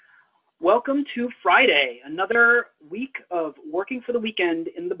Welcome to Friday, another week of working for the weekend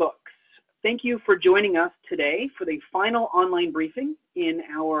in the books. Thank you for joining us today for the final online briefing in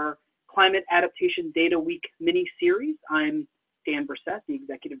our Climate Adaptation Data Week mini-series. I'm Dan Brissett, the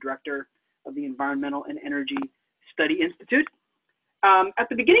Executive Director of the Environmental and Energy Study Institute. At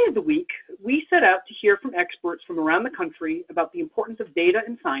the beginning of the week, we set out to hear from experts from around the country about the importance of data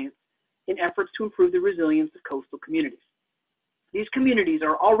and science in efforts to improve the resilience of coastal communities. These communities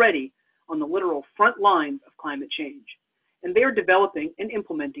are already on the literal front lines of climate change, and they are developing and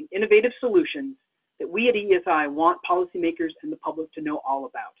implementing innovative solutions that we at EESI want policymakers and the public to know all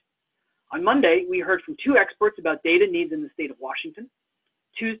about. On Monday, we heard from two experts about data needs in the state of Washington.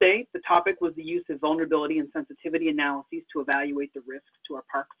 Tuesday, the topic was the use of vulnerability and sensitivity analyses to evaluate the risks to our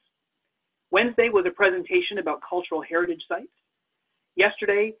parks. Wednesday was a presentation about cultural heritage sites.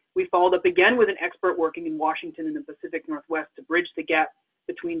 Yesterday, we followed up again with an expert working in Washington and the Pacific Northwest to bridge the gap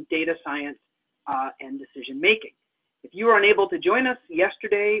between data science and decision making. If you were unable to join us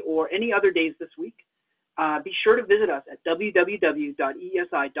yesterday or any other days this week, be sure to visit us at www.eesi.org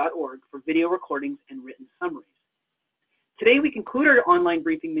for video recordings and written summaries. Today, we conclude our online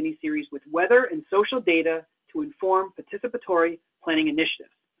briefing mini-series with weather and social data to inform participatory planning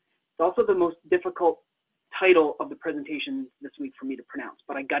initiatives. It's also the most difficult title of the presentation this week for me to pronounce,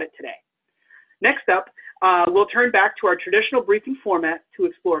 but I got it today. Next up, we'll turn back to our traditional briefing format to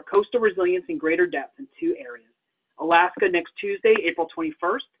explore coastal resilience in greater depth in two areas: Alaska next Tuesday, April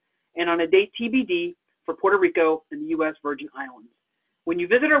 21st, and on a date TBD for Puerto Rico and the U.S. Virgin Islands. When you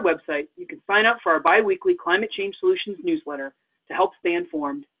visit our website, you can sign up for our bi-weekly Climate Change Solutions newsletter to help stay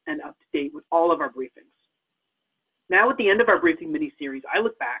informed and up to date with all of our briefings. Now at the end of our briefing mini-series, I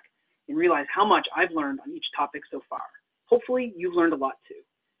look back and realize how much I've learned on each topic so far. Hopefully, you've learned a lot too.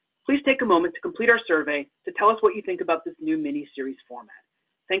 Please take a moment to complete our survey to tell us what you think about this new mini-series format.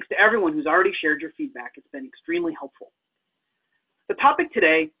 Thanks to everyone who's already shared your feedback. It's been extremely helpful. The topic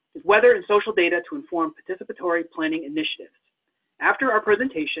today is weather and social data to inform participatory planning initiatives. After our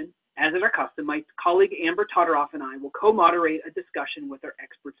presentation, as is our custom, my colleague Amber Todoroff and I will co-moderate a discussion with our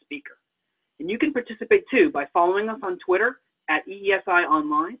expert speaker. And you can participate too by following us on Twitter at EESI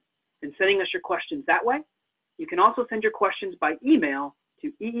Online and sending us your questions that way. You can also send your questions by email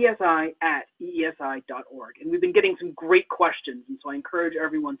to eesi@eesi.org. And we've been getting some great questions, and so I encourage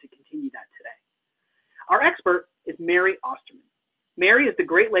everyone to continue that today. Our expert is Mary Osterman. Mary is the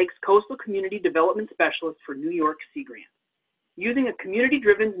Great Lakes Coastal Community Development Specialist for New York Sea Grant. Using a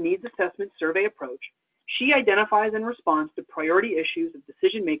community-driven needs assessment survey approach, she identifies and responds to priority issues of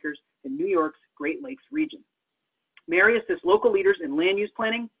decision makers in New York's Great Lakes region. Mary assists local leaders in land use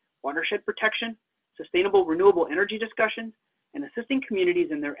planning, watershed protection, sustainable renewable energy discussions, and assisting communities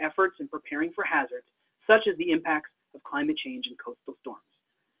in their efforts in preparing for hazards, such as the impacts of climate change and coastal storms.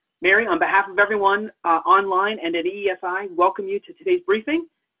 Mary, on behalf of everyone online and at EESI, welcome you to today's briefing.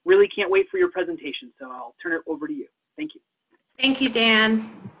 Really can't wait for your presentation, so I'll turn it over to you. Thank you. Thank you,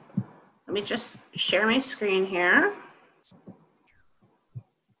 Dan. Let me just share my screen here.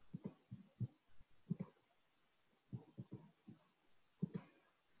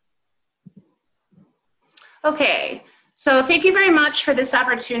 Okay, so thank you very much for this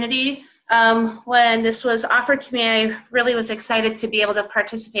opportunity. When this was offered to me, I really was excited to be able to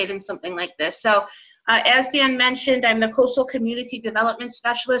participate in something like this. So as Dan mentioned, I'm the Coastal Community Development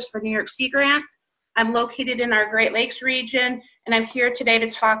Specialist for New York Sea Grant. I'm located in our Great Lakes region, and I'm here today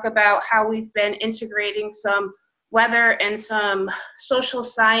to talk about how we've been integrating some weather and some social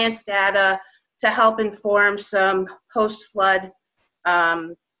science data to help inform some post-flood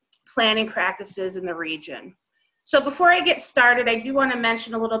planning practices in the region. So before I get started, I do want to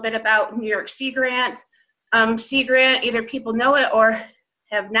mention a little bit about New York Sea Grant. Sea Grant, either people know it or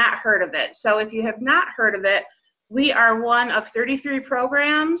have not heard of it. So if you have not heard of it, we are one of 33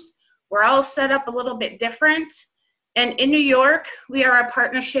 programs. We're all set up a little bit different. And in New York, we are a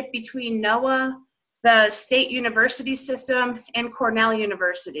partnership between NOAA, the State University System, and Cornell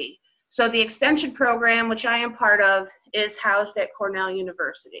University. So the extension program, which I am part of, is housed at Cornell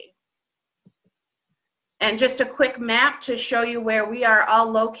University. And just a quick map to show you where we are all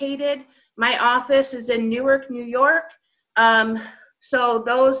located. My office is in Newark, New York. So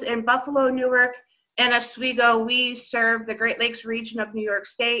those in Buffalo, Newark, and Oswego, we serve the Great Lakes region of New York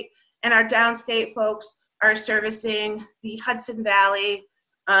State, and our downstate folks are servicing the Hudson Valley,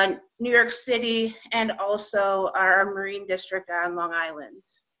 New York City, and also our Marine District on Long Island.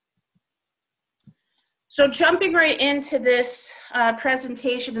 So jumping right into this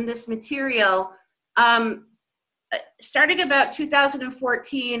presentation and this material, starting about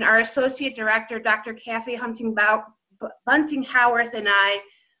 2014, our Associate Director, Dr. Kathy Bunting-Howarth, and I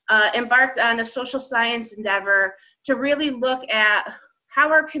embarked on a social science endeavor to really look at how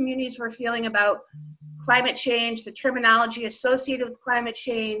our communities were feeling about climate change, the terminology associated with climate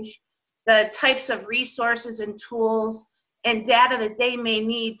change, the types of resources and tools and data that they may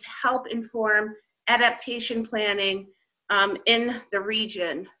need to help inform adaptation planning in the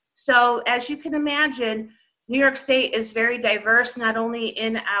region. So as you can imagine, New York State is very diverse, not only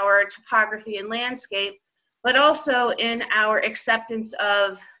in our topography and landscape, but also in our acceptance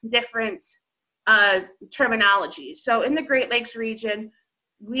of different terminologies. So in the Great Lakes region,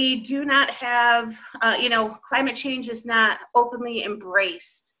 we do not have, climate change is not openly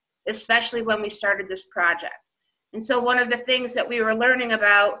embraced, especially when we started this project. And so one of the things that we were learning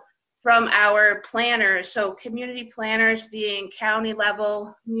about from our planners, so community planners being county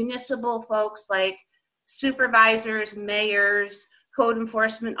level, municipal folks like supervisors, mayors, code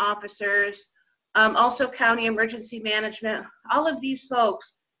enforcement officers, also county emergency management, all of these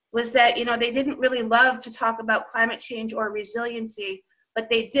folks, was that, they didn't really love to talk about climate change or resiliency, but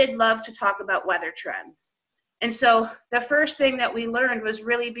they did love to talk about weather trends. And so the first thing that we learned was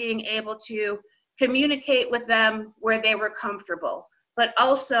really being able to communicate with them where they were comfortable, but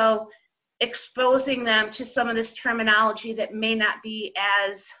also exposing them to some of this terminology that may not be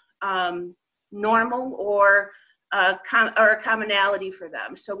as normal or a commonality for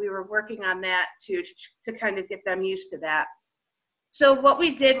them. So we were working on that to kind of get them used to that. So what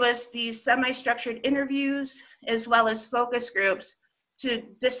we did was these semi-structured interviews as well as focus groups to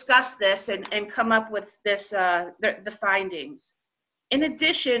discuss this and come up with this the findings. In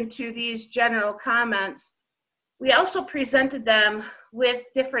addition to these general comments, we also presented them with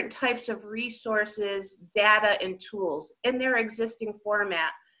different types of resources, data, and tools in their existing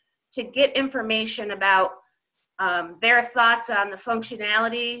format to get information about their thoughts on the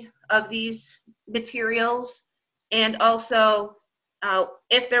functionality of these materials, and also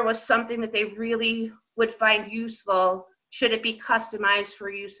if there was something that they really would find useful, should it be customized for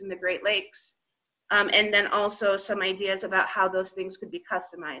use in the Great Lakes, and then also some ideas about how those things could be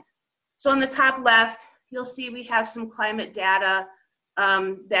customized. So on the top left, you'll see we have some climate data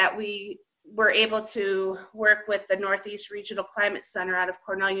that we were able to work with the Northeast Regional Climate Center out of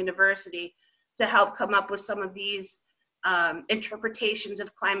Cornell University to help come up with some of these interpretations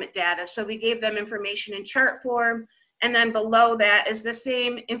of climate data. So we gave them information in chart form, and then below that is the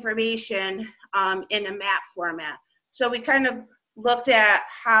same information in a map format. So we kind of looked at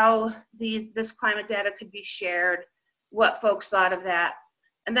how this climate data could be shared, what folks thought of that.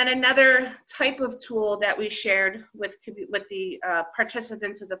 And then another type of tool that we shared with the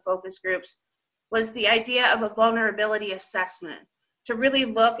participants of the focus groups was the idea of a vulnerability assessment, to really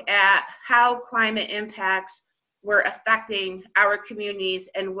look at how climate impacts were affecting our communities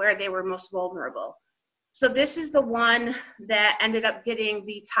and where they were most vulnerable. So this is the one that ended up getting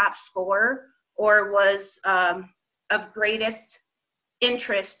the top score, or was of greatest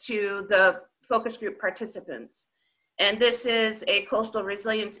interest to the focus group participants. And this is a coastal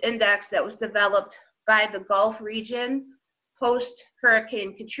resilience index that was developed by the Gulf region post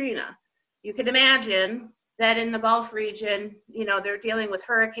Hurricane Katrina. You can imagine that in the Gulf region, they're dealing with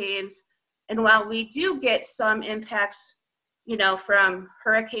hurricanes. And while we do get some impacts, from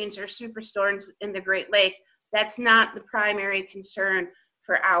hurricanes or superstorms in the Great Lake, that's not the primary concern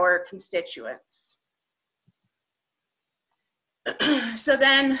for our constituents. So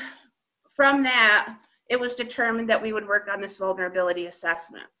then from that, it was determined that we would work on this vulnerability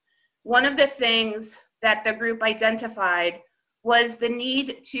assessment. One of the things that the group identified was the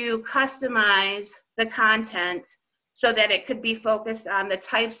need to customize the content so that it could be focused on the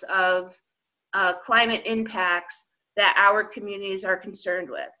types of climate impacts that our communities are concerned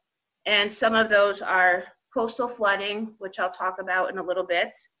with. And some of those are coastal flooding, which I'll talk about in a little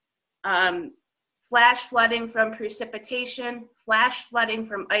bit, flash flooding from precipitation, flash flooding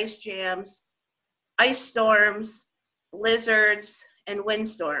from ice jams, ice storms, blizzards, and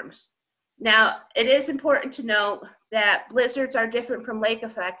windstorms. Now, it is important to note that blizzards are different from lake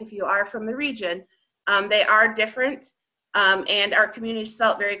effect if you are from the region. They are different, and our communities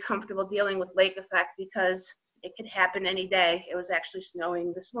felt very comfortable dealing with lake effect because it could happen any day. It was actually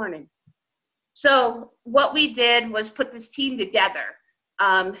snowing this morning. So what we did was put this team together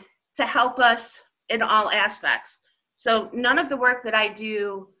to help us in all aspects. So none of the work that I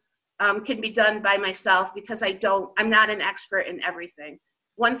do can be done by myself because I'm not an expert in everything.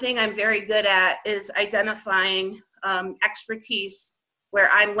 One thing I'm very good at is identifying expertise where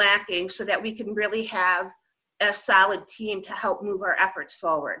I'm lacking so that we can really have a solid team to help move our efforts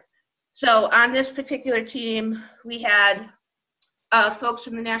forward. So on this particular team, we had folks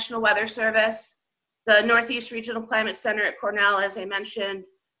from the National Weather Service, the Northeast Regional Climate Center at Cornell, as I mentioned,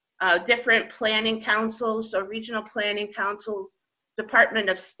 different planning councils, so regional planning councils, Department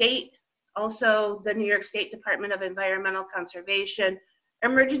of State, also the New York State Department of Environmental Conservation,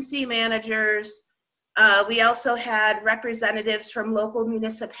 emergency managers. We also had representatives from local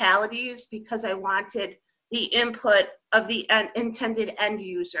municipalities because I wanted the input of the intended end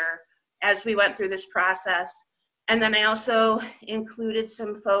user as we went through this process. And then I also included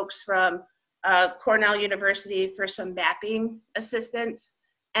some folks from Cornell University for some mapping assistance,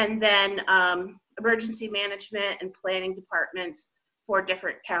 and then emergency management and planning departments for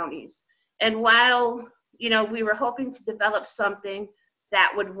different counties. And while we were hoping to develop something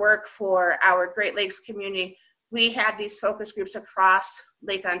that would work for our Great Lakes community, we had these focus groups across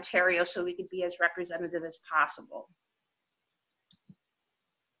Lake Ontario so we could be as representative as possible.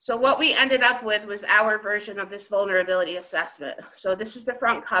 So what we ended up with was our version of this vulnerability assessment. So this is the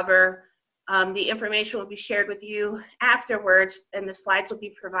front cover. The information will be shared with you afterwards, and the slides will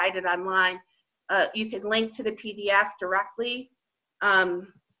be provided online. You can link to the PDF directly.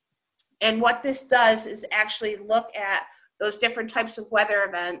 And what this does is actually look at those different types of weather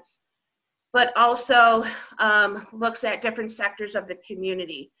events, but also looks at different sectors of the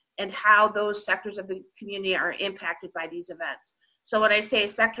community and how those sectors of the community are impacted by these events. So when I say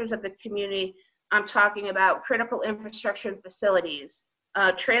sectors of the community, I'm talking about critical infrastructure and facilities,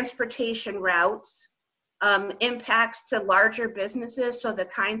 transportation routes, impacts to larger businesses, so the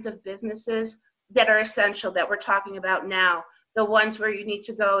kinds of businesses that are essential that we're talking about now, the ones where you need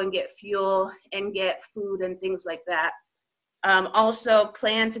to go and get fuel and get food and things like that. Also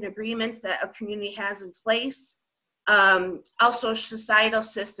plans and agreements that a community has in place. Also societal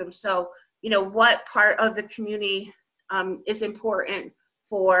systems, so what part of the community is important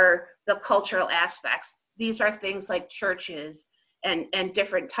for the cultural aspects. These are things like churches and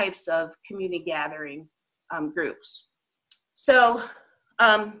different types of community gathering groups. So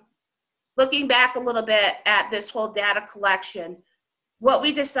looking back a little bit at this whole data collection, what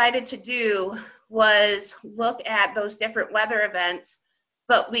we decided to do was look at those different weather events,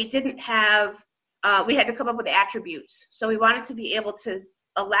 but we didn't have, we had to come up with attributes. So we wanted to be able to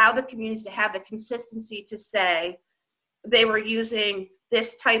allow the communities to have the consistency to say they were using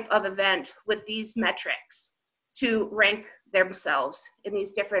this type of event with these metrics to rank themselves in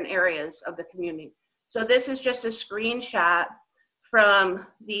these different areas of the community. So this is just a screenshot from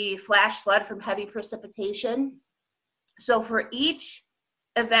the flash flood from heavy precipitation. So for each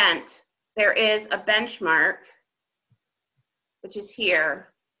event, there is a benchmark, which is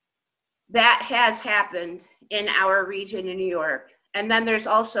here, that has happened in our region in New York. And then there's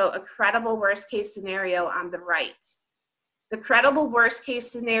also a credible worst case scenario on the right. The credible worst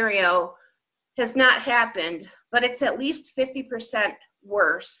case scenario has not happened, but it's at least 50%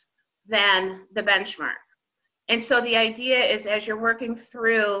 worse than the benchmark. And so the idea is, as you're working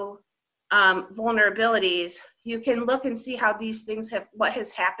through vulnerabilities, you can look and see how these things what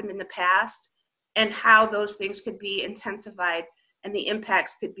has happened in the past and how those things could be intensified and the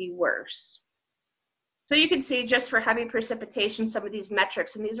impacts could be worse. So you can see just for heavy precipitation, some of these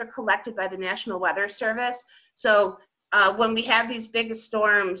metrics, and these are collected by the National Weather Service. So when we have these big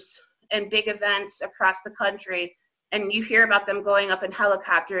storms and big events across the country, and you hear about them going up in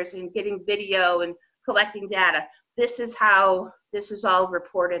helicopters and getting video and collecting data, this is how this is all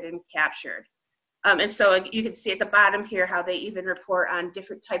reported and captured. And so you can see at the bottom here how they even report on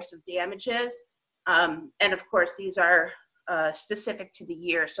different types of damages. And of course, these are specific to the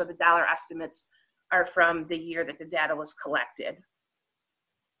year, so the dollar estimates are from the year that the data was collected.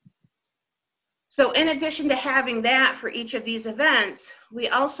 So in addition to having that for each of these events, we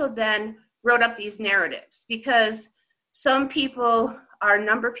also then wrote up these narratives, because some people are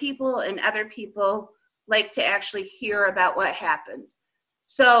number people and other people like to actually hear about what happened.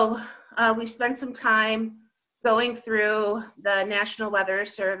 So we spent some time going through the National Weather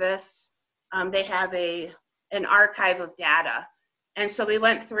Service. They have an archive of data. And so we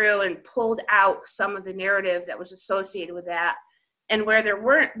went through and pulled out some of the narrative that was associated with that. And where there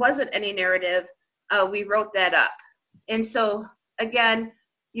wasn't any narrative, we wrote that up. And so again,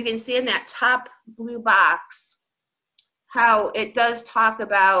 you can see in that top blue box how it does talk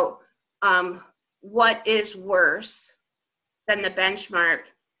about what is worse than the benchmark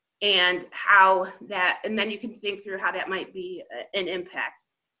and how that, and then you can think through how that might be an impact.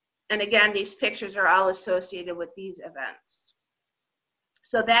 And again, these pictures are all associated with these events.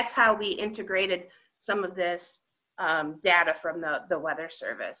 So that's how we integrated some of this data from the Weather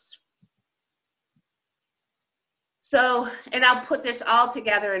Service. So, and I'll put this all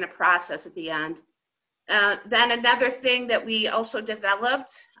together in a process at the end. Then another thing that we also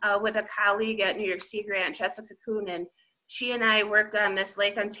developed with a colleague at New York Sea Grant, Jessica Coonan, she and I worked on this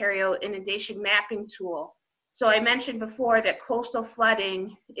Lake Ontario inundation mapping tool. So I mentioned before that coastal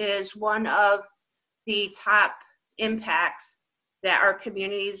flooding is one of the top impacts that our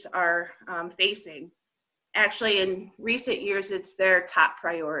communities are facing. Actually, in recent years, it's their top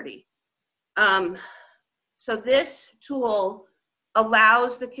priority. So this tool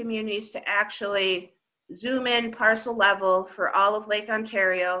allows the communities to actually zoom in parcel level for all of Lake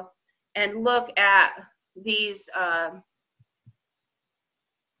Ontario and look at these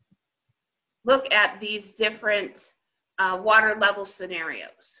different water level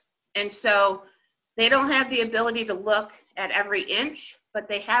scenarios. And so they don't have the ability to look at every inch, but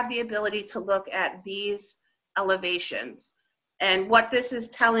they have the ability to look at these elevations. And what this is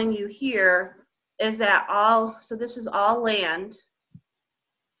telling you here is that so this is all land,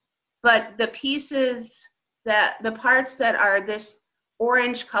 but the parts that are this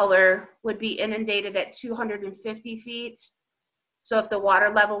orange color would be inundated at 250 feet. So if the water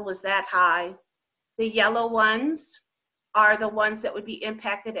level was that high, the yellow ones are the ones that would be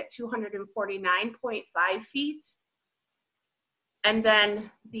impacted at 249.5 feet. And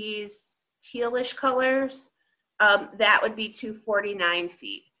then these tealish colors, that would be 249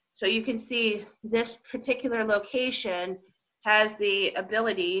 feet. So you can see this particular location has the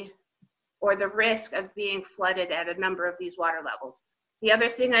ability or the risk of being flooded at a number of these water levels. The other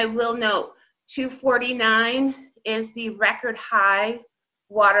thing I will note, 249 is the record high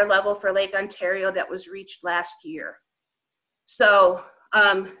water level for Lake Ontario that was reached last year. So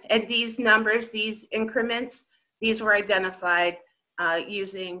at these numbers, these increments, these were identified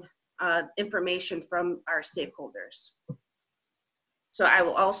using information from our stakeholders. So I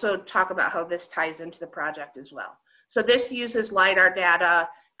will also talk about how this ties into the project as well. So this uses LiDAR data,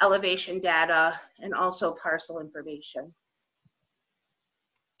 elevation data, and also parcel information.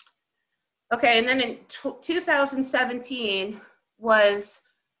 Okay, and then in 2017 was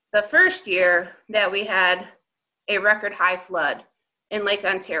the first year that we had a record high flood in Lake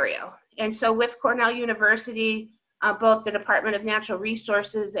Ontario. And so with Cornell University, both the Department of Natural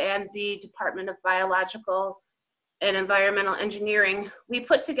Resources and the Department of Biological and Environmental Engineering, we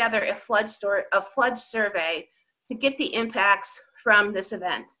put together a flood survey to get the impacts from this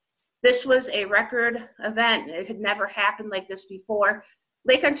event. This was a record event. It had never happened like this before.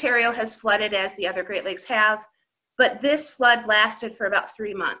 Lake Ontario has flooded as the other Great Lakes have, but this flood lasted for about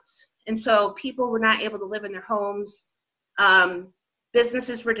 3 months. And so people were not able to live in their homes.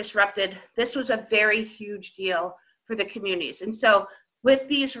 Businesses were disrupted. This was a very huge deal for the communities. And so with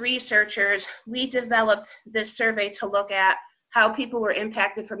these researchers, we developed this survey to look at how people were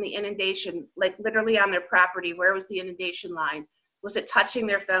impacted from the inundation, like literally on their property. Where was the inundation line? Was it touching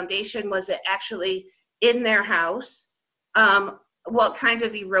their foundation? Was it actually in their house? What kind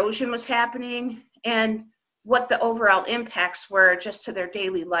of erosion was happening? And what the overall impacts were just to their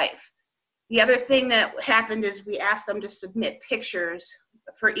daily life. The other thing that happened is we asked them to submit pictures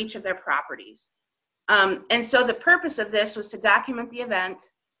for each of their properties. And so the purpose of this was to document the event,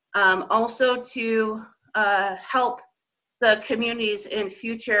 also to help the communities in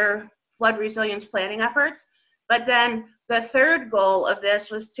future flood resilience planning efforts. But then the third goal of this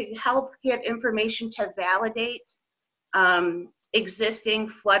was to help get information to validate existing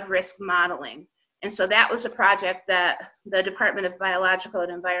flood risk modeling. And so that was a project that the Department of Biological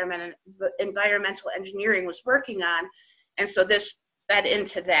and Environmental Engineering was working on. And so this fed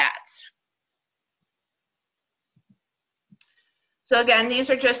into that. So again, these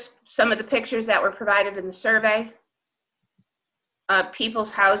are just some of the pictures that were provided in the survey.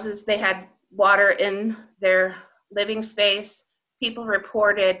 People's houses, they had water in their living space. People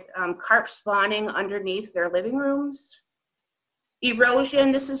reported carp spawning underneath their living rooms.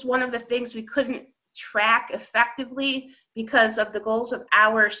 Erosion, this is one of the things we couldn't track effectively because of the goals of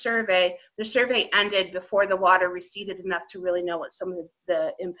our survey. The survey ended before the water receded enough to really know what some of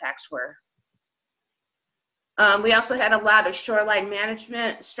the impacts were. We also had a lot of shoreline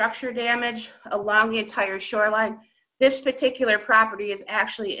management structure damage along the entire shoreline. This particular property is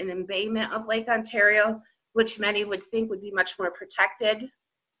actually an embayment of Lake Ontario, which many would think would be much more protected.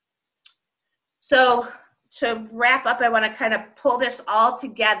 So to wrap up, I want to kind of pull this all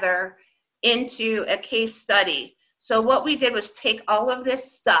together into a case study. So what we did was take all of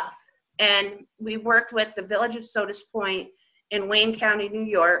this stuff and we worked with the Village of Sodus Point in Wayne County, New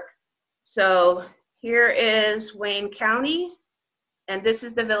York. So here is Wayne County, and this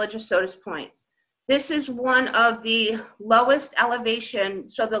is the Village of Sodus Point. This is one of the lowest elevation,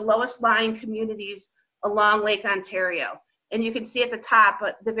 so the lowest lying communities along Lake Ontario. And you can see at the top,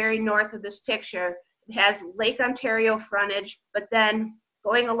 at the very north of this picture, it has Lake Ontario frontage, but then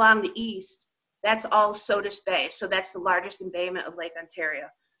going along the east, that's all Sodus Bay. So that's the largest embayment of Lake Ontario.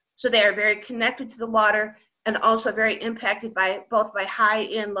 So they are very connected to the water and also very impacted by both by high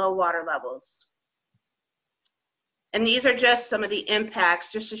and low water levels. And these are just some of the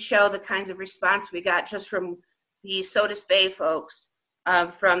impacts, just to show the kinds of response we got just from the Sodus Bay folks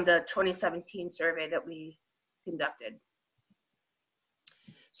from the 2017 survey that we conducted.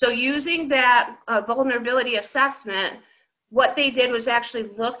 So using that vulnerability assessment, what they did was actually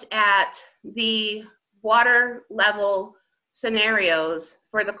looked at the water level scenarios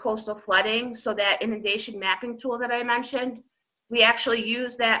for the coastal flooding. So that inundation mapping tool that I mentioned, we actually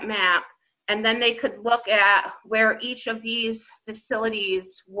used that map, and then they could look at where each of these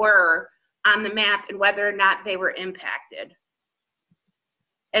facilities were on the map and whether or not they were impacted.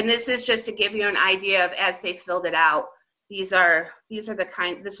 And this is just to give you an idea of, as they filled it out, these are the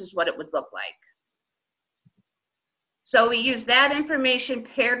kind, this is what it would look like. So we use that information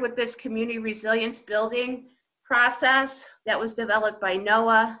paired with this community resilience building process that was developed by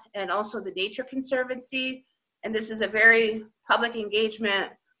NOAA and also the Nature Conservancy. And this is a very public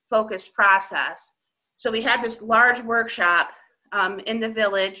engagement focused process. So we had this large workshop in the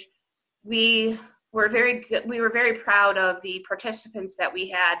village. We were very proud of the participants that we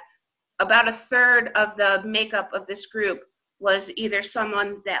had. About a third of the makeup of this group was either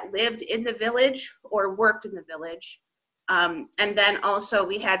someone that lived in the village or worked in the village. And then also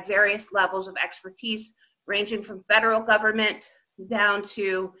we had various levels of expertise ranging from federal government down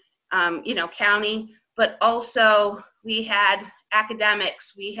to county, but also we had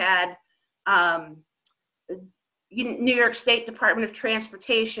academics, we had New York State Department of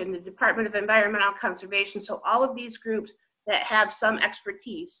Transportation, the Department of Environmental Conservation. So all of these groups that have some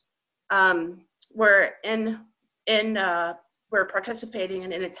expertise were participating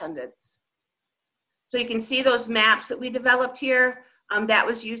and in attendance. So you can see those maps that we developed here. That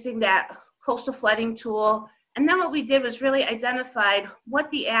was using that coastal flooding tool. And then what we did was really identified what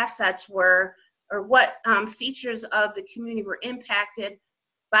the assets were, or what features of the community were impacted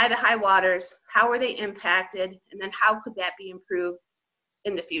by the high waters, how were they impacted, and then how could that be improved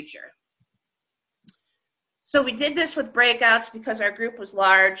in the future. So we did this with breakouts because our group was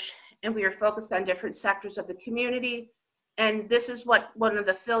large and we were focused on different sectors of the community. And this is what one of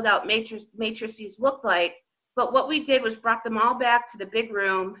the filled out matrices looked like. But what we did was brought them all back to the big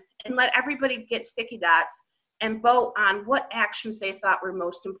room and let everybody get sticky dots and vote on what actions they thought were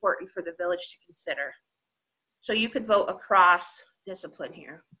most important for the village to consider. So you could vote across discipline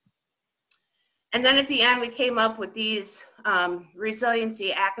here. And then at the end, we came up with these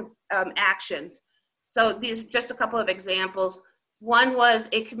resiliency actions. So these are just a couple of examples. One was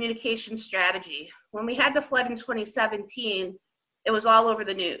a communication strategy. When we had the flood in 2017, it was all over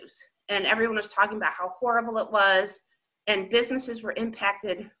the news and everyone was talking about how horrible it was, and businesses were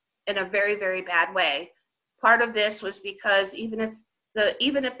impacted in a very, very bad way. Part of this was because even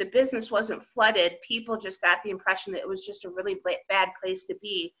if the business wasn't flooded, people just got the impression that it was just a really bad place to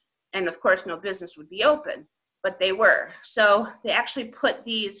be. And of course, no business would be open, but they were. So they actually put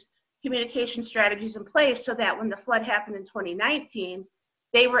these communication strategies in place so that when the flood happened in 2019,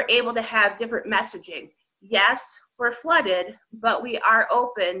 they were able to have different messaging. Yes, we're flooded, but we are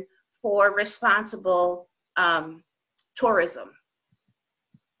open for responsible tourism.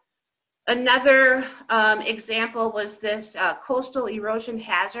 Another example was this Coastal Erosion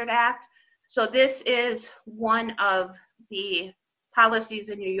Hazard Act. So this is one of the policies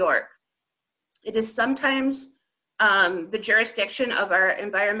in New York. It is sometimes the jurisdiction of our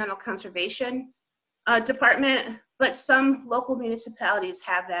environmental conservation department, but some local municipalities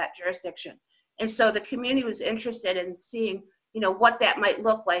have that jurisdiction. And so the community was interested in seeing, what that might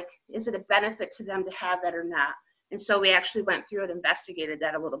look like. Is it a benefit to them to have that or not? And so we actually went through and investigated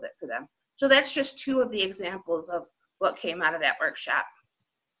that a little bit for them. So that's just two of the examples of what came out of that workshop.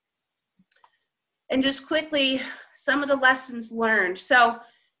 And just quickly, some of the lessons learned. So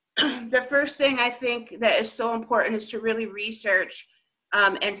the first thing I think that is so important is to really research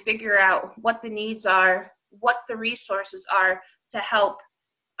and figure out what the needs are, what the resources are to help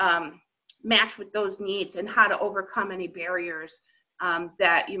match with those needs, and how to overcome any barriers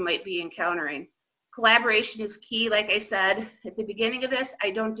that you might be encountering. Collaboration is key. Like I said at the beginning of this, I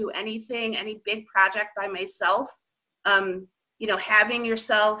don't do any big project by myself. Having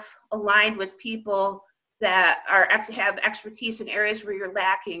yourself aligned with people that have expertise in areas where you're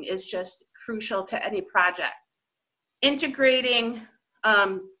lacking is just crucial to any project. Integrating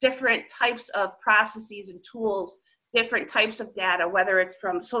different types of processes and tools, different types of data, whether it's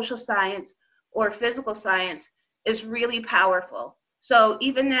from social science or physical science, is really powerful. So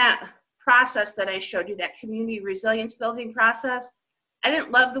even that process that I showed you, that community resilience building process, I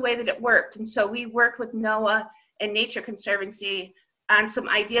didn't love the way that it worked. And so we worked with NOAA and Nature Conservancy on some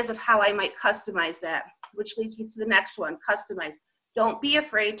ideas of how I might customize that, which leads me to the next one, customize. Don't be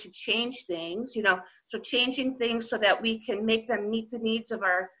afraid to change things, so changing things so that we can make them meet the needs of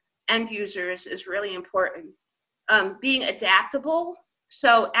our end users is really important. Being adaptable.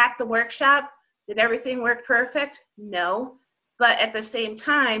 So at the workshop, did everything work perfect? No. But at the same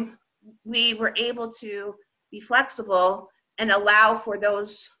time, we were able to be flexible and allow for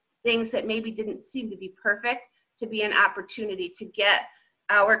those things that maybe didn't seem to be perfect to be an opportunity to get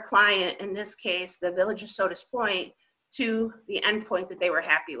our client, in this case, the Village of Sodus Point, to the endpoint that they were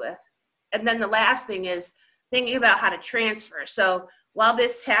happy with. And then the last thing is thinking about how to transfer. So while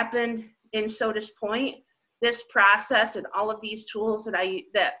this happened in Sodus Point, this process and all of these tools that I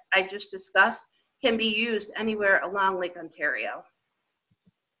just discussed can be used anywhere along Lake Ontario.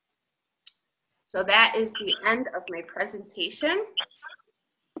 So that is the end of my presentation.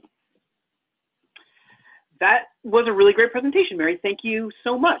 That was a really great presentation, Mary. Thank you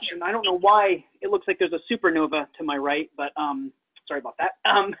so much. And I don't know why it looks like there's a supernova to my right, but sorry about that.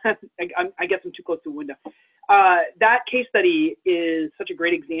 I guess I'm too close to the window. That case study is such a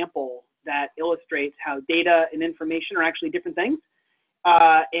great example that illustrates how data and information are actually different things,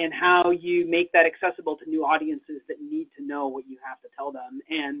 and how you make that accessible to new audiences that need to know what you have to tell them.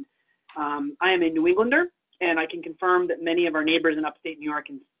 And I am a New Englander, and I can confirm that many of our neighbors in upstate New York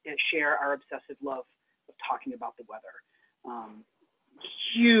share our obsessive love of talking about the weather.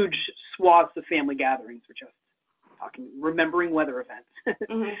 Huge swaths of family gatherings are just remembering weather events.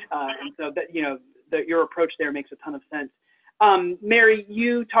 And so that, your approach there makes a ton of sense. Mary,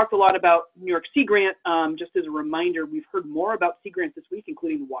 you talked a lot about New York Sea Grant. Just as a reminder, we've heard more about Sea Grant this week,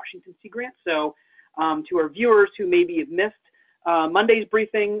 including the Washington Sea Grant. So to our viewers who maybe have missed Monday's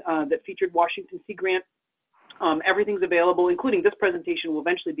briefing that featured Washington Sea Grant, everything's available, including this presentation will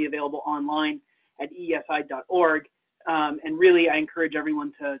eventually be available online at eesi.org. And really, I encourage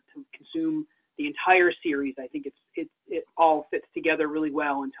everyone to consume the entire series. I think it all fits together really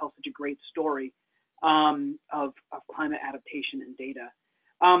well and tells such a great story of climate adaptation and data.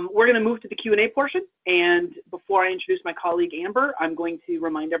 We're going to move to the Q&A portion. And before I introduce my colleague, Amber, I'm going to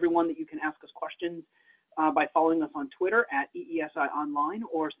remind everyone that you can ask us questions by following us on Twitter at EESI Online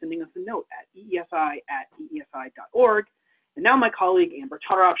or sending us a note at eesi@eesi.org. And now my colleague, Amber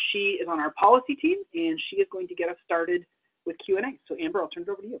Todoroff, she is on our policy team, and she is going to get us started with Q&A. So Amber, I'll turn it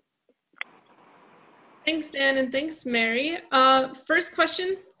over to you. Thanks, Dan, and thanks, Mary. First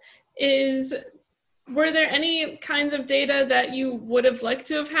question is, were there any kinds of data that you would have liked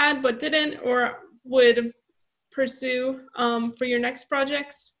to have had but didn't or would pursue for your next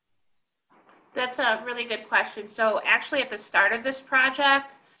projects? That's a really good question. So actually at the start of this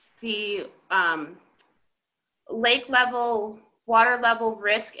project, the lake level, water level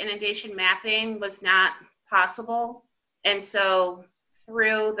risk inundation mapping was not possible. And so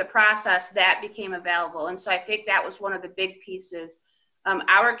through the process that became available. And so I think that was one of the big pieces.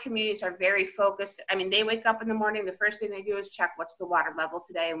 Our communities are very focused. I mean, they wake up in the morning, the first thing they do is check what's the water level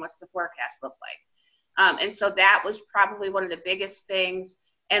today and what's the forecast look like. And so that was probably one of the biggest things.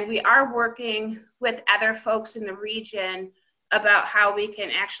 And we are working with other folks in the region about how we can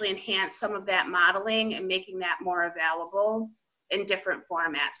actually enhance some of that modeling and making that more available in different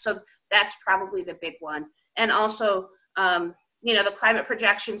formats. So that's probably the big one. And also, the climate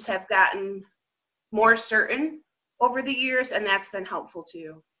projections have gotten more certain over the years, and that's been helpful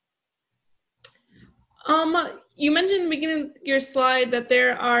too. You mentioned in the beginning of your slide that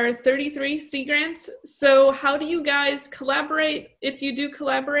there are 33 sea grants. So how do you guys collaborate, if you do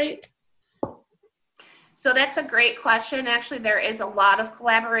collaborate? So that's a great question. Actually, there is a lot of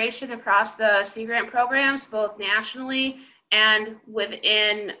collaboration across the Sea Grant programs, both nationally and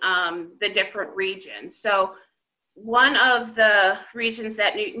within the different regions. So one of the regions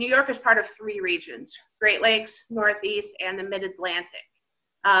that New York is part of 3 regions, Great Lakes, Northeast, and the Mid-Atlantic.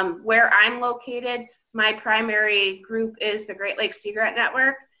 Where I'm located, my primary group is the Great Lakes Sea Grant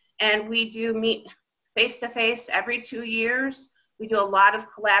Network, and we do meet face-to-face every 2 years. We do a lot of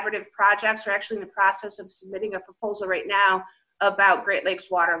collaborative projects. We're actually in the process of submitting a proposal right now about Great Lakes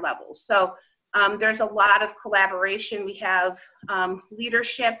water levels. So there's a lot of collaboration. We have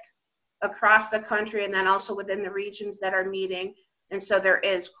leadership across the country and then also within the regions that are meeting. And so there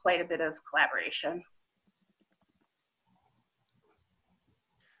is quite a bit of collaboration.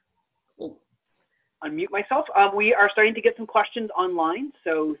 Unmute myself. We are starting to get some questions online,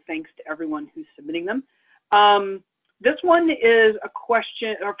 so thanks to everyone who's submitting them. This one is a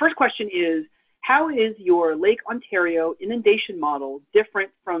question, our first question is, how is your Lake Ontario inundation model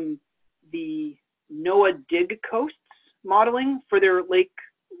different from the NOAA DIG coasts modeling for their lake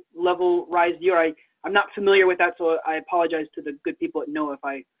level rise year. I'm not familiar with that, so I apologize to the good people at NOAA if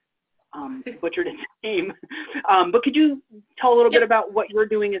I butchered its name. But could you tell a little bit about what you're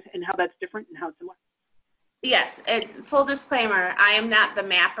doing and how that's different and how it's similar? Yes, full disclaimer, I am not the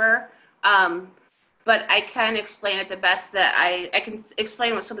mapper, but I can explain it the best that I can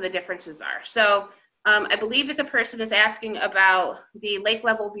explain what some of the differences are. So I believe that the person is asking about the lake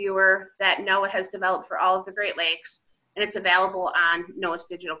level viewer that NOAA has developed for all of the Great Lakes, and it's available on NOAA's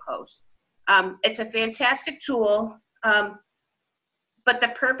Digital Coast. It's a fantastic tool, but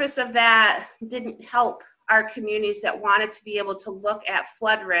the purpose of that didn't help our communities that wanted to be able to look at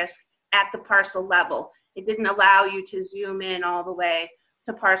flood risk at the parcel level. It didn't allow you to zoom in all the way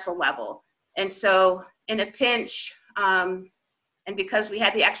to parcel level. And so in a pinch, and because we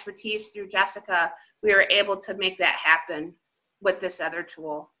had the expertise through Jessica, we were able to make that happen with this other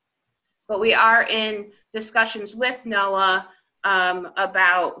tool. But we are in discussions with NOAA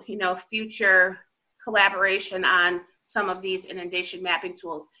about, future collaboration on some of these inundation mapping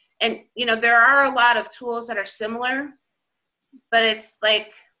tools. And, there are a lot of tools that are similar, but it's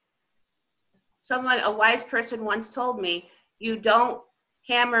like a wise person once told me, you don't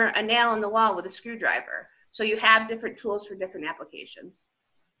hammer a nail in the wall with a screwdriver. So you have different tools for different applications.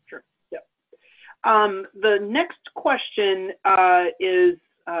 Sure. Yep. The next question is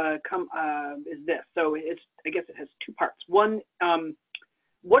this. So I guess it has two parts. One,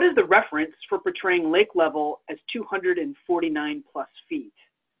 what is the reference for portraying lake level as 249 plus feet?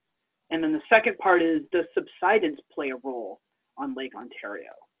 And then the second part is, does subsidence play a role on Lake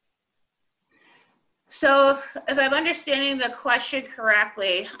Ontario? So if I'm understanding the question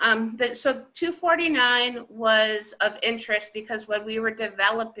correctly, so 249 was of interest because when we were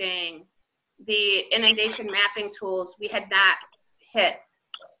developing the inundation mapping tools, we had not hit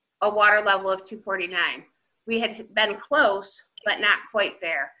a water level of 249. We had been close, but not quite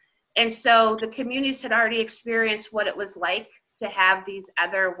there. And so the communities had already experienced what it was like to have these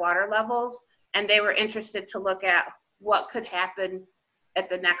other water levels, and they were interested to look at what could happen at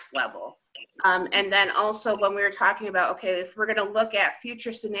the next level. And then also when we were talking about, okay, if we're going to look at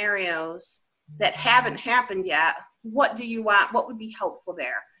future scenarios that haven't happened yet, what do you want? What would be helpful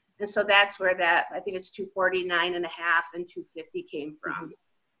there? And so that's where that, I think it's 249 and a half and 250 came from.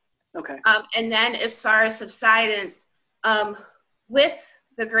 Okay. And then as far as subsidence, with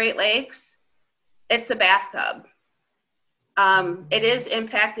the Great Lakes, it's a bathtub. It is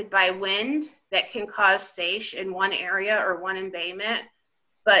impacted by wind that can cause seiche in one area or one embayment,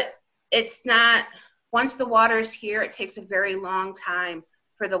 but it's not, once the water is here, it takes a very long time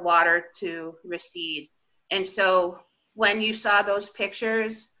for the water to recede. And so when you saw those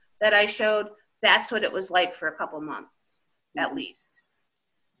pictures that I showed, that's what it was like for a couple months, at least.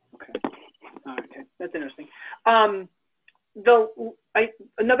 Okay. Okay, that's interesting. I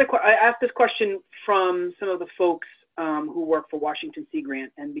asked this question from some of the folks who work for Washington Sea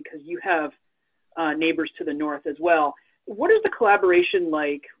Grant, and because you have neighbors to the north as well. What is the collaboration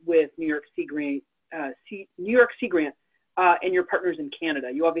like with New York Sea Grant, and your partners in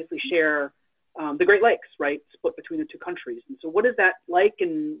Canada? You obviously share the Great Lakes, right? Split between the two countries. And so, what is that like?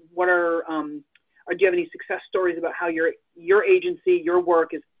 And what are do you have any success stories about how your agency, your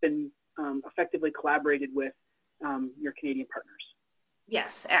work, has been effectively collaborated with your Canadian partners?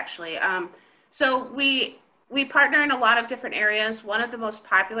 Yes, actually. So we partner in a lot of different areas. One of the most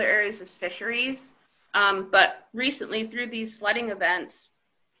popular areas is fisheries. But recently, through these flooding events,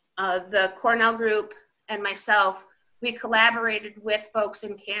 the Cornell Group and myself, we collaborated with folks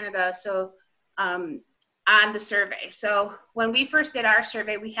in Canada on the survey. So when we first did our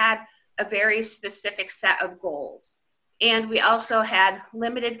survey, we had a very specific set of goals. And we also had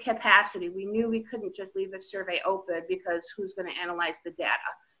limited capacity. We knew we couldn't just leave the survey open because who's going to analyze the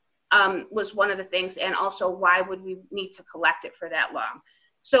data was one of the things. And also, why would we need to collect it for that long?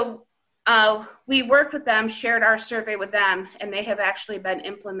 So we worked with them, shared our survey with them, and they have actually been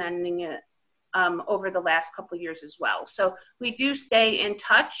implementing it over the last couple of years as well. So we do stay in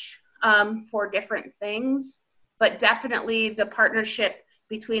touch for different things, but definitely the partnership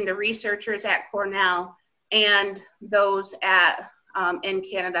between the researchers at Cornell and those in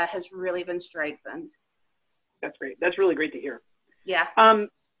Canada has really been strengthened. That's great. That's really great to hear. Yeah.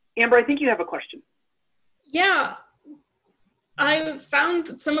 Amber, I think you have a question. Yeah. I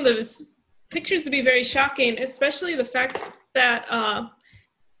found some of those pictures to be very shocking, especially the fact that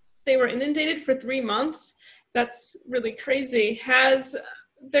they were inundated for 3 months. That's really crazy. Has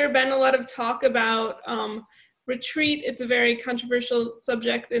there been a lot of talk about retreat? It's a very controversial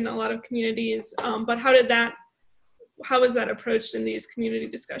subject in a lot of communities, but how was that approached in these community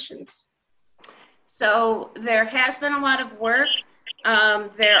discussions? So there has been a lot of work.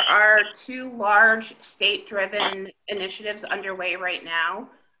 There are 2 large state-driven initiatives underway right now.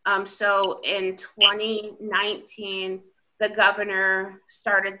 So in 2019, the governor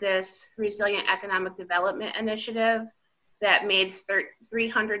started this Resilient Economic Development Initiative that made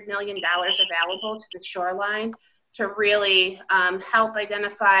 $300 million available to the shoreline to really help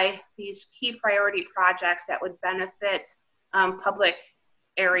identify these key priority projects that would benefit public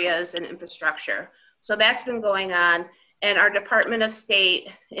areas and infrastructure. So that's been going on. And our Department of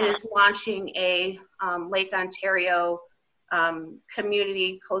State is launching a Lake Ontario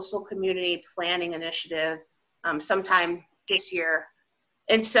coastal community planning initiative sometime this year.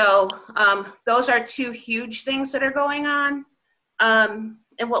 And so those are 2 huge things that are going on. And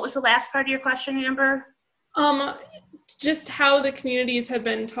what was the last part of your question, Amber? Just how the communities have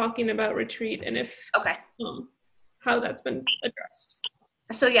been talking about retreat and if how that's been addressed.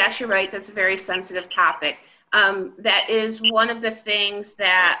 So yes, you're right. That's a very sensitive topic. That is one of the things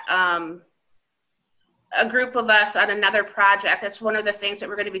that a group of us on another project, that's one of the things that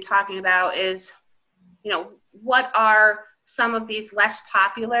we're going to be talking about is, what are some of these less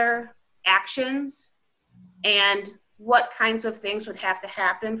popular actions and what kinds of things would have to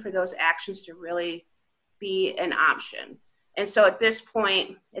happen for those actions to really be an option. And so at this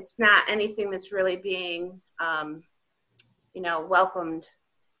point, it's not anything that's really being, welcomed,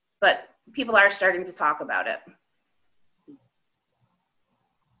 but people are starting to talk about it.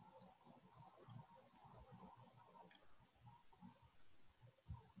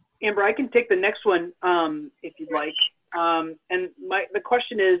 Amber, I can take the next one if you'd like. And the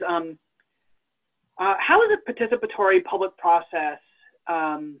question is, how is a participatory public process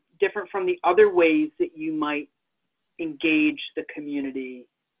different from the other ways that you might engage the community?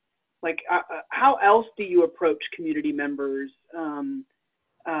 Like, how else do you approach community members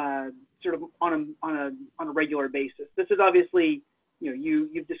sort of on a regular basis? This is obviously,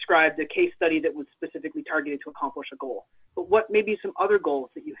 you've described a case study that was specifically targeted to accomplish a goal. But what may be some other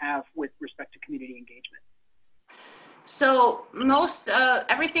goals that you have with respect to community engagement? So most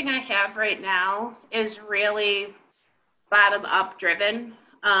everything I have right now is really bottom-up driven.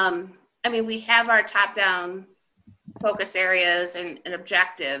 We have our top-down focus areas and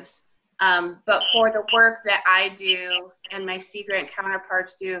objectives, but for the work that I do and my Sea Grant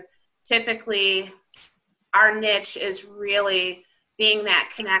counterparts do, typically our niche is really being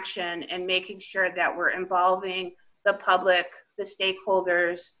that connection and making sure that we're involving the public, the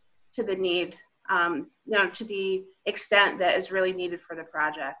stakeholders to the need, to the extent that is really needed for the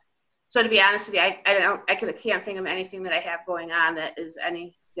project. So to be honest with you, I can't think of anything that I have going on that is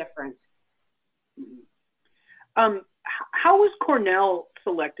any different. How was Cornell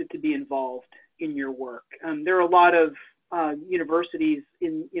selected to be involved in your work? There are a lot of universities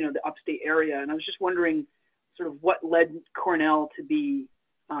in the upstate area, and I was just wondering sort of what led Cornell to be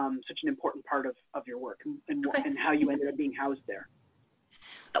such an important part of your work and how you ended up being housed there.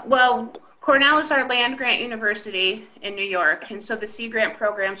 Well, Cornell is our land-grant university in New York, and so the Sea Grant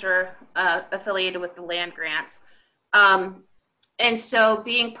programs are affiliated with the land grants. And so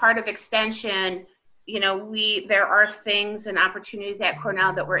being part of Extension, there are things and opportunities at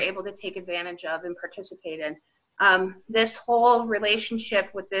Cornell that we're able to take advantage of and participate in. This whole relationship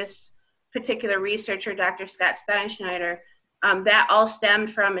with this particular researcher, Dr. Scott Steinschneider, that all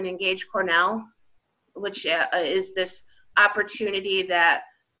stemmed from an Engage Cornell, which is this opportunity that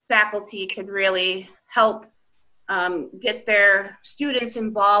faculty could really help get their students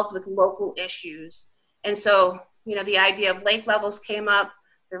involved with local issues. And so, the idea of lake levels came up.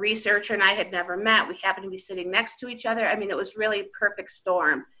 The researcher and I had never met. We happened to be sitting next to each other. It was really a perfect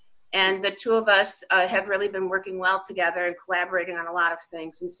storm. And the 2 of us have really been working well together and collaborating on a lot of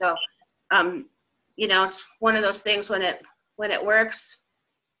things. And so, it's one of those things when it works,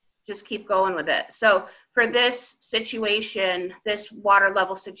 just keep going with it. So for this situation, this water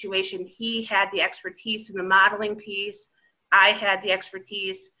level situation, he had the expertise in the modeling piece. I had the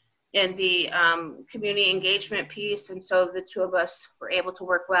expertise in the community engagement piece. And so the 2 of us were able to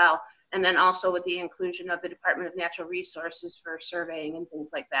work well. And then also with the inclusion of the Department of Natural Resources for surveying and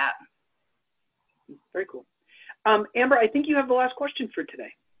things like that. Very cool. Amber, I think you have the last question for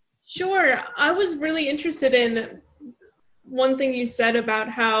today. Sure. I was really interested in one thing you said about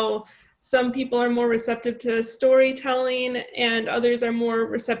how some people are more receptive to storytelling and others are more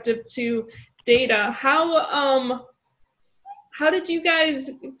receptive to data. How did you guys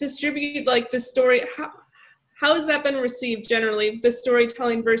distribute the story? How has that been received generally, the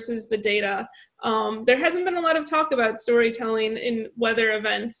storytelling versus the data? There hasn't been a lot of talk about storytelling in weather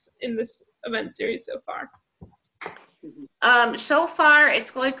events in this event series so far. So far, it's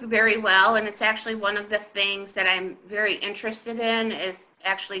going very well, and it's actually one of the things that I'm very interested in is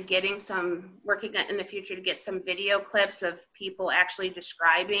actually working in the future to get some video clips of people actually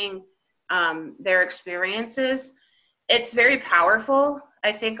describing their experiences. It's very powerful.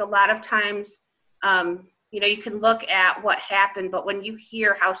 I think a lot of times, you can look at what happened, but when you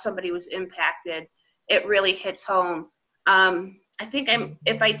hear how somebody was impacted, it really hits home. I think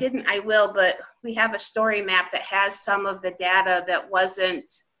if I didn't, I will, but we have a story map that has some of the data that wasn't,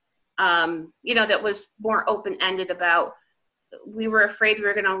 that was more open-ended about, we were afraid we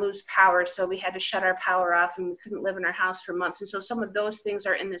were going to lose power, so we had to shut our power off and we couldn't live in our house for months. And so some of those things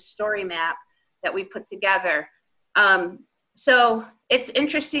are in this story map that we put together. So it's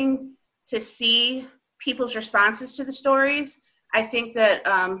interesting to see people's responses to the stories. I think that,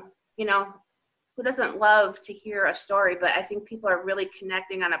 who doesn't love to hear a story, but I think people are really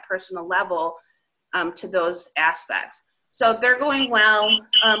connecting on a personal level to those aspects. So they're going well,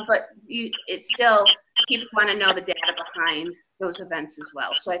 but it's still, people want to know the data behind those events as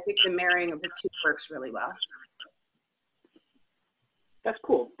well. So I think the marrying of the two works really well. That's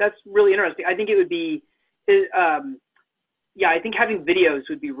cool. That's really interesting. I think it would be, I think having videos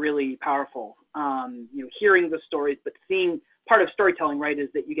would be really powerful. Hearing the stories, but seeing, part of storytelling, right, is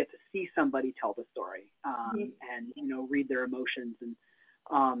that you get to see somebody tell the story and read their emotions,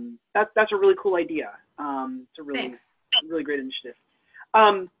 and that's a really cool idea. It's a really really great initiative.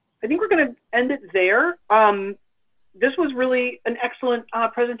 I think we're going to end it there. This was really an excellent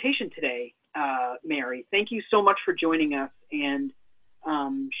presentation today, Mary. Thank you so much for joining us and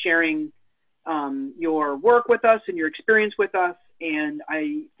sharing your work with us and your experience with us. And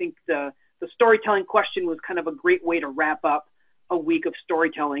I think the storytelling question was kind of a great way to wrap up a week of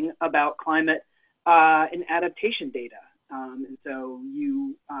storytelling about climate and adaptation data. And so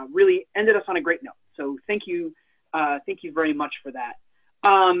you really ended us on a great note. So thank you very much for that.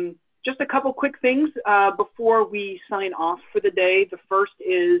 Just a couple quick things before we sign off for the day. The first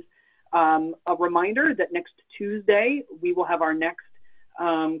is a reminder that next Tuesday we will have our next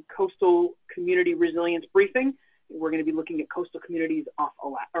coastal community resilience briefing. We're going to be looking at coastal communities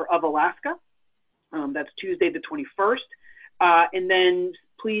of Alaska. That's Tuesday the 21st. And then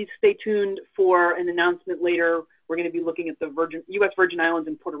please stay tuned for an announcement later. We're going to be looking at the U.S. Virgin Islands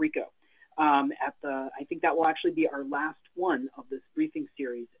and Puerto Rico. I think that will actually be our last one of this briefing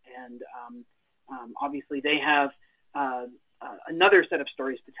series. And obviously they have another set of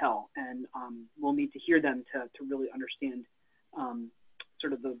stories to tell, and we'll need to hear them to really understand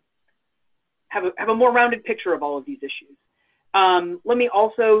sort of have a more rounded picture of all of these issues. Let me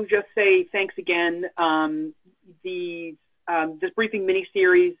also just say thanks again. This briefing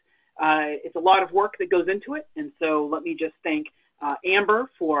mini-series, it's a lot of work that goes into it, and so let me just thank Amber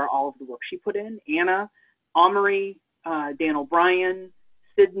for all of the work she put in, Anna, Amory, Dan O'Brien,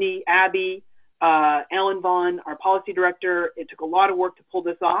 Sydney, Abby, Ellen Vaughn, our policy director. It took a lot of work to pull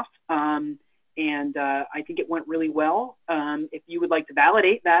this off, and I think it went really well. If you would like to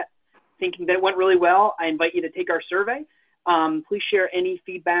validate that, thinking that it went really well, I invite you to take our survey. Please share any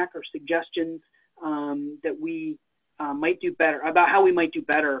feedback or suggestions that we might do better, about how we might do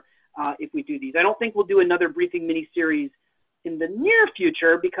better if we do these. I don't think we'll do another briefing mini-series in the near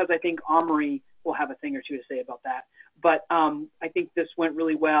future because I think Amory will have a thing or two to say about that. But I think this went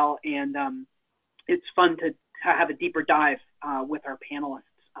really well, and it's fun to have a deeper dive with our panelists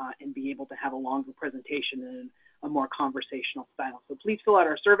and be able to have a longer presentation in a more conversational style. So please fill out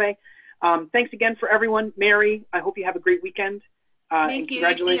our survey. Thanks again for everyone. Mary, I hope you have a great weekend. And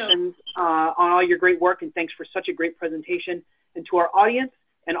congratulations on all your great work, and thanks for such a great presentation. And to our audience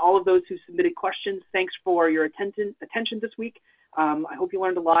and all of those who submitted questions, thanks for your attention this week. I hope you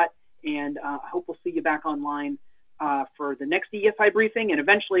learned a lot, and I hope we'll see you back online for the next EESI briefing, and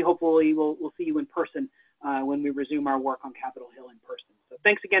eventually, hopefully, we'll see you in person when we resume our work on Capitol Hill in person. So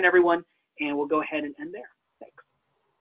thanks again, everyone, and we'll go ahead and end there.